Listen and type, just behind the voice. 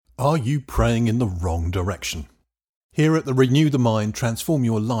Are you praying in the wrong direction? Here at the Renew the Mind, Transform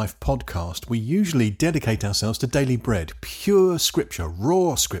Your Life podcast, we usually dedicate ourselves to daily bread, pure scripture,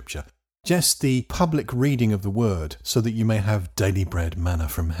 raw scripture, just the public reading of the word so that you may have daily bread manna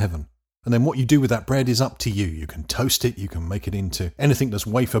from heaven. And then what you do with that bread is up to you. You can toast it, you can make it into anything that's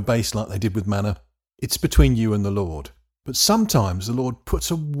wafer-based like they did with manna. It's between you and the Lord. But sometimes the Lord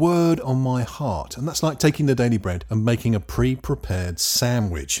puts a word on my heart, and that's like taking the daily bread and making a pre-prepared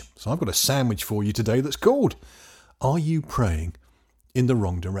sandwich. So I've got a sandwich for you today that's called, Are You Praying in the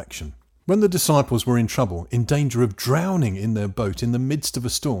Wrong Direction? When the disciples were in trouble, in danger of drowning in their boat in the midst of a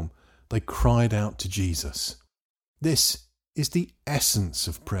storm, they cried out to Jesus. This is the essence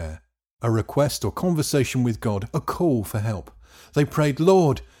of prayer, a request or conversation with God, a call for help. They prayed,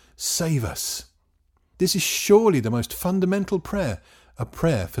 Lord, save us. This is surely the most fundamental prayer, a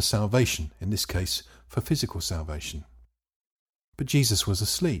prayer for salvation, in this case, for physical salvation. But Jesus was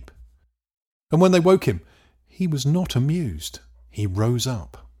asleep. And when they woke him, he was not amused. He rose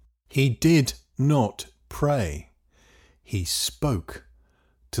up. He did not pray. He spoke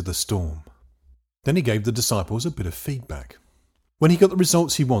to the storm. Then he gave the disciples a bit of feedback. When he got the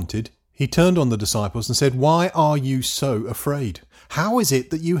results he wanted, he turned on the disciples and said, Why are you so afraid? How is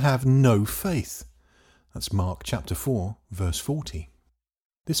it that you have no faith? That's Mark chapter 4, verse 40.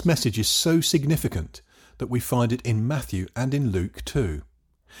 This message is so significant that we find it in Matthew and in Luke too.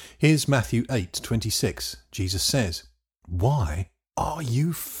 Here's Matthew 8:26. Jesus says, Why are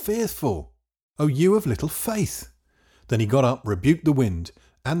you fearful, O you of little faith? Then he got up, rebuked the wind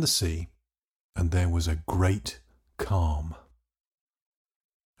and the sea, and there was a great calm.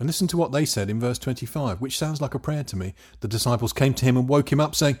 And listen to what they said in verse 25, which sounds like a prayer to me. The disciples came to him and woke him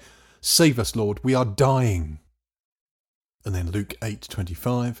up, saying, Save us, Lord, we are dying. And then Luke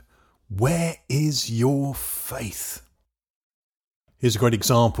 8:25, Where is your faith? Here's a great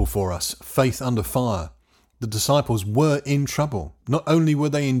example for us, faith under fire. The disciples were in trouble. Not only were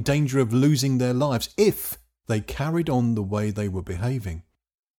they in danger of losing their lives if they carried on the way they were behaving,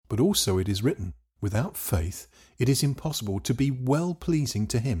 but also it is written, without faith it is impossible to be well-pleasing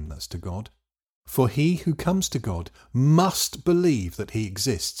to him, that's to God. For he who comes to God must believe that he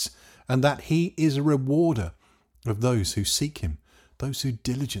exists, and that he is a rewarder of those who seek him, those who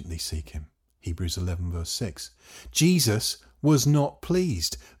diligently seek him. Hebrews 11 verse 6. Jesus was not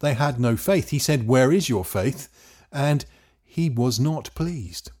pleased. They had no faith. He said, Where is your faith? And he was not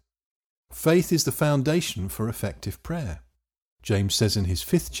pleased. Faith is the foundation for effective prayer. James says in his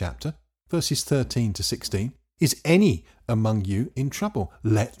 5th chapter, verses 13 to 16, Is any among you in trouble?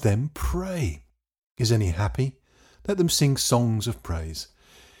 Let them pray. Is any happy? Let them sing songs of praise.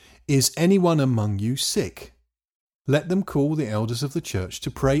 Is anyone among you sick? Let them call the elders of the church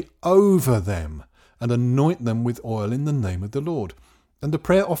to pray over them and anoint them with oil in the name of the Lord. And the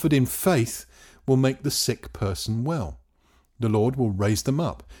prayer offered in faith will make the sick person well. The Lord will raise them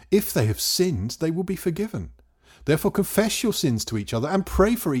up. If they have sinned, they will be forgiven. Therefore confess your sins to each other and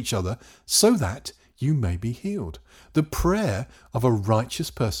pray for each other so that you may be healed. The prayer of a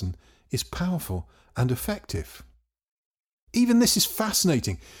righteous person is powerful and effective. Even this is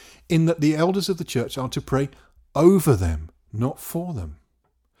fascinating in that the elders of the church are to pray over them, not for them.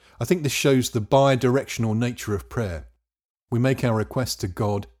 I think this shows the bi-directional nature of prayer. We make our request to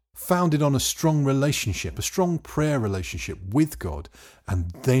God founded on a strong relationship, a strong prayer relationship with God,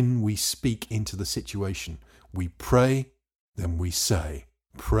 and then we speak into the situation. We pray, then we say.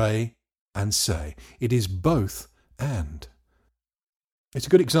 Pray and say. It is both and. It's a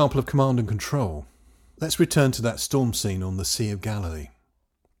good example of command and control. Let's return to that storm scene on the Sea of Galilee.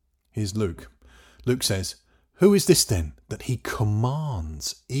 Here's Luke. Luke says, Who is this then that he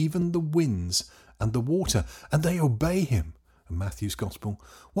commands even the winds and the water, and they obey him? And Matthew's Gospel,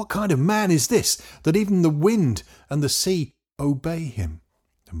 What kind of man is this that even the wind and the sea obey him?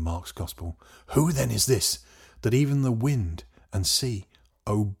 And Mark's Gospel, Who then is this that even the wind and sea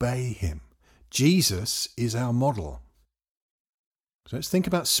obey him? Jesus is our model. So let's think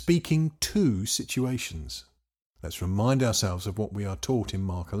about speaking to situations. Let's remind ourselves of what we are taught in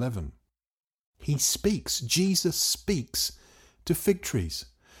Mark 11. He speaks, Jesus speaks to fig trees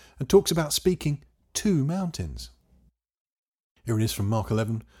and talks about speaking to mountains. Here it is from Mark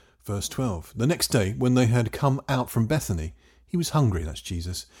 11, verse 12. The next day, when they had come out from Bethany, he was hungry, that's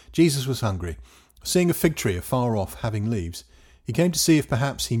Jesus. Jesus was hungry. Seeing a fig tree afar off having leaves, he came to see if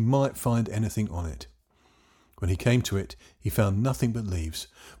perhaps he might find anything on it. When he came to it, he found nothing but leaves,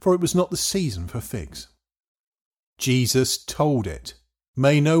 for it was not the season for figs. Jesus told it,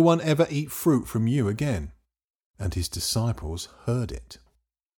 May no one ever eat fruit from you again. And his disciples heard it.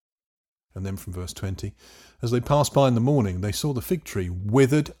 And then from verse 20, As they passed by in the morning, they saw the fig tree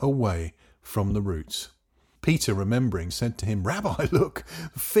withered away from the roots. Peter, remembering, said to him, "Rabbi, look,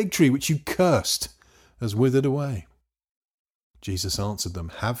 the fig tree which you cursed has withered away." Jesus answered them,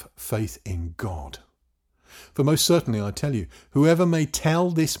 "Have faith in God. For most certainly I tell you, whoever may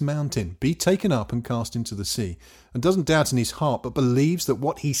tell this mountain, 'Be taken up and cast into the sea,' and doesn't doubt in his heart, but believes that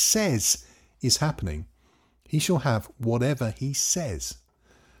what he says is happening, he shall have whatever he says.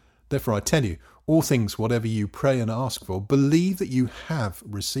 Therefore I tell you, all things whatever you pray and ask for, believe that you have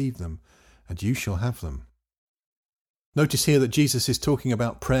received them, and you shall have them." Notice here that Jesus is talking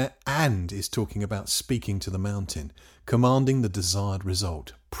about prayer and is talking about speaking to the mountain, commanding the desired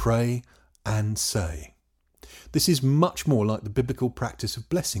result. Pray and say. This is much more like the biblical practice of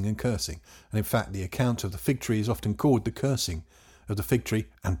blessing and cursing, and in fact the account of the fig tree is often called the cursing of the fig tree,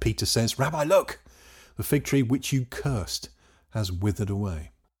 and Peter says, "Rabbi, look, the fig tree which you cursed has withered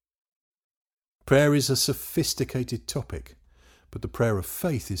away." Prayer is a sophisticated topic, but the prayer of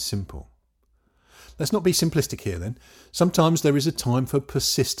faith is simple. Let's not be simplistic here then. Sometimes there is a time for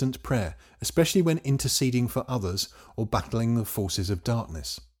persistent prayer, especially when interceding for others or battling the forces of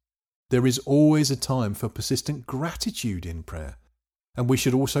darkness. There is always a time for persistent gratitude in prayer, and we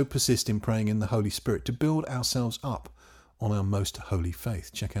should also persist in praying in the Holy Spirit to build ourselves up on our most holy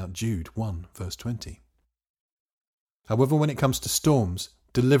faith. Check out Jude 1 verse 20. However, when it comes to storms,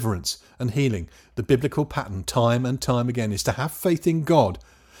 deliverance and healing, the biblical pattern time and time again is to have faith in God,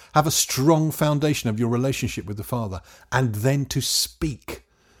 have a strong foundation of your relationship with the Father, and then to speak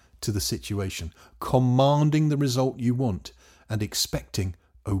to the situation, commanding the result you want and expecting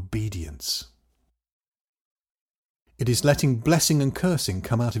obedience. It is letting blessing and cursing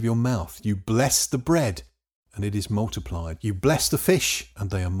come out of your mouth. You bless the bread and it is multiplied. You bless the fish and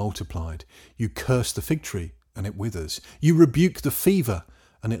they are multiplied. You curse the fig tree and it withers. You rebuke the fever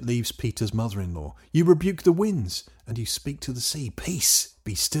and it leaves Peter's mother-in-law. You rebuke the winds and you speak to the sea, "Peace,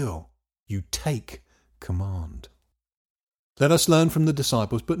 be still." You take command. Let us learn from the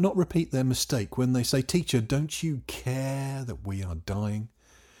disciples, but not repeat their mistake when they say, "Teacher, don't you care that we are dying?"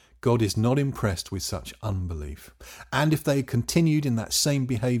 God is not impressed with such unbelief, and if they had continued in that same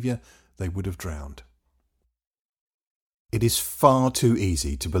behaviour, they would have drowned. It is far too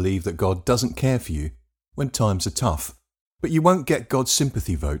easy to believe that God doesn't care for you when times are tough, but you won't get God's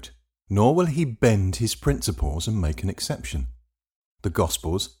sympathy vote, nor will he bend his principles and make an exception. The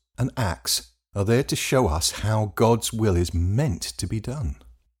Gospels and Acts are there to show us how God's will is meant to be done.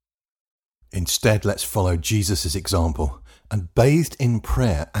 Instead, let's follow Jesus' example, and bathed in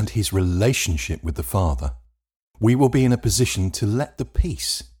prayer and his relationship with the Father, we will be in a position to let the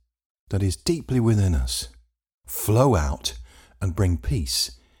peace that is deeply within us flow out and bring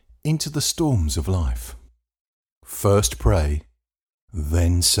peace into the storms of life. First pray,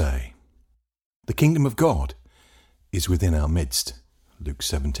 then say. The kingdom of God is within our midst. Luke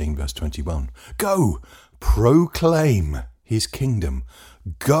 17 verse 21. Go, proclaim his kingdom.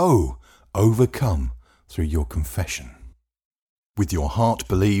 Go, overcome through your confession. With your heart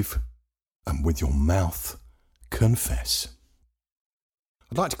believe, and with your mouth confess.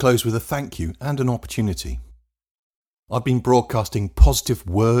 I'd like to close with a thank you and an opportunity. I've been broadcasting positive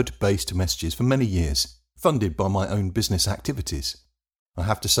word-based messages for many years, funded by my own business activities. I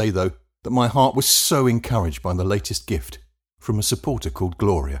have to say, though, that my heart was so encouraged by the latest gift from a supporter called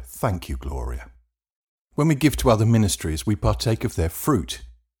Gloria. Thank you, Gloria. When we give to other ministries, we partake of their fruit.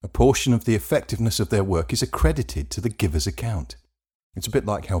 A portion of the effectiveness of their work is accredited to the giver's account. It's a bit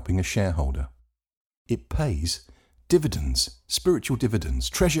like helping a shareholder. It pays dividends, spiritual dividends,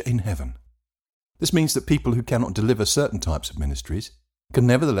 treasure in heaven. This means that people who cannot deliver certain types of ministries can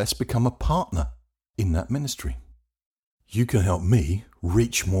nevertheless become a partner in that ministry. You can help me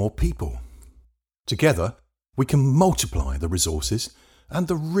reach more people. Together, we can multiply the resources and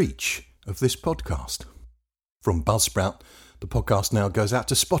the reach of this podcast. From Buzzsprout, the podcast now goes out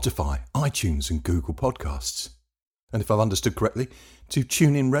to Spotify, iTunes and Google Podcasts. And if I've understood correctly, to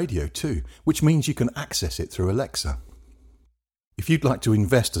TuneIn Radio too, which means you can access it through Alexa. If you'd like to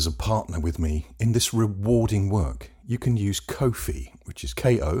invest as a partner with me in this rewarding work, you can use Ko-fi, which is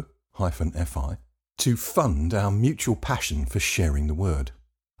Ko-fi, to fund our mutual passion for sharing the word.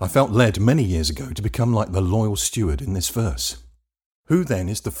 I felt led many years ago to become like the loyal steward in this verse. Who then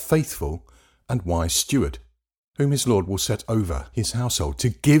is the faithful and wise steward, whom his Lord will set over his household, to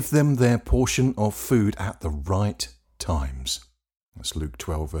give them their portion of food at the right times? That's Luke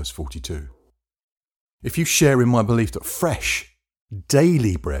 12 verse 42. If you share in my belief that fresh,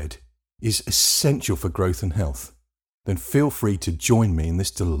 daily bread is essential for growth and health, then feel free to join me in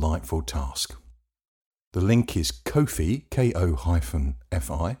this delightful task. The link is Ko-fi, Ko-fi.com/,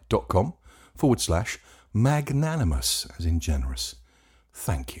 magnanimous, as in generous.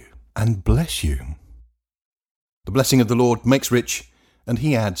 Thank you, and bless you. The blessing of the Lord makes rich, and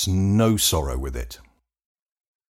he adds no sorrow with it.